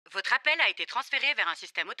Votre appel a été transféré vers un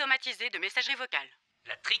système automatisé de messagerie vocale.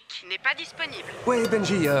 La trique N'est pas disponible. Ouais,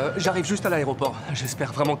 Benji, j'arrive juste à l'aéroport.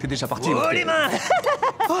 J'espère vraiment que t'es déjà parti. Oh, les mains.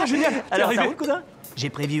 Oh, génial. Alors, ça roule, cousin? J'ai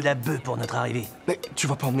prévu la bœuf pour notre arrivée. Mais tu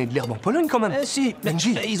vas pas emmener de l'herbe en Pologne, quand même? Si,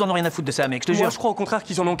 Benji. Ils en ont rien à foutre de ça, mec, je te Moi, jure. je crois au contraire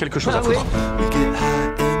qu'ils en ont quelque chose à oui. foutre.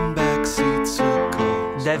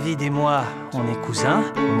 David et moi, on est cousins.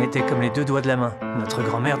 On était comme les deux doigts de la main. Notre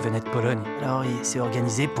grand-mère venait de Pologne. Alors il s'est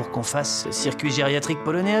organisé pour qu'on fasse ce circuit gériatrique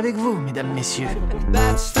polonais avec vous, mesdames, messieurs.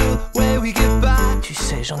 Tu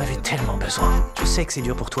sais, j'en avais tellement besoin. Je sais que c'est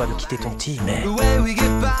dur pour toi de quitter ton petit, mais...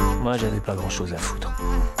 moi, j'avais pas grand-chose à foutre.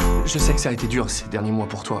 Je sais que ça a été dur ces derniers mois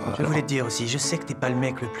pour toi. Je voulais te dire aussi, je sais que t'es pas le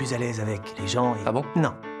mec le plus à l'aise avec les gens et... Ah bon?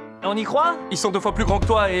 Non. On y croit? Ils sont 2 fois plus grands que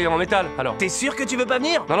toi et en métal, alors. T'es sûr que tu veux pas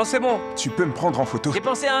venir? Non, c'est bon. Tu peux me prendre en photo? J'ai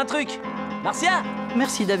pensé à un truc. Marcia!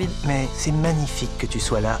 Merci, David. Mais c'est magnifique que tu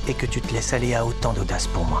sois là et que tu te laisses aller à autant d'audace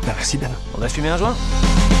pour moi. Bah, merci, Ben. On va fumer un joint?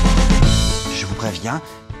 Je vous préviens,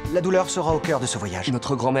 la douleur sera au cœur de ce voyage.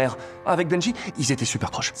 Notre grand-mère, avec Benji, ils étaient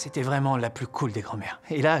super proches. C'était vraiment la plus cool des grand-mères.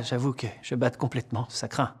 Et là, j'avoue que je batte complètement. Ça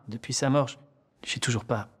craint. Depuis sa mort, je suis toujours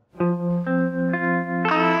pas...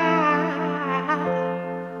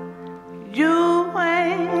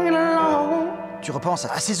 Tu repenses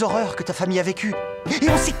à ces horreurs que ta famille a vécues. Et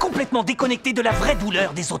on s'est complètement déconnecté de la vraie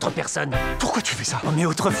douleur des autres personnes. Pourquoi tu fais ça? Oh, mais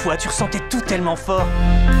autrefois, tu ressentais tout tellement fort.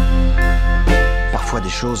 Parfois, des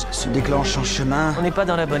choses se déclenchent en chemin. On n'est pas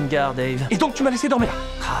dans la bonne gare, Dave. Et donc tu m'as laissé dormir?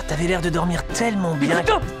 Ah, t'avais l'air de dormir tellement bien. Mais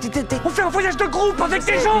putain, on fait un voyage de groupe avec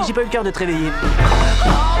des gens! J'ai pas eu le cœur de te réveiller.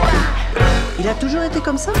 Il a toujours été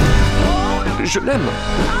comme ça? Je l'aime.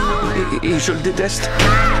 Et je le déteste.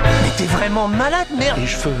 Mais t'es vraiment malade, merde! Et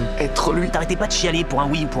je veux être lui. T'arrêtais pas de chialer pour un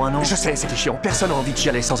oui ou pour un non. Je sais, c'était chiant. Personne n'a envie de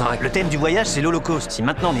chialer sans arrêt. Le thème du voyage, c'est l'Holocauste. Si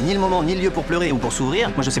maintenant n'est ni le moment ni le lieu pour pleurer ou pour s'ouvrir,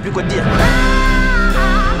 moi je sais plus quoi te dire.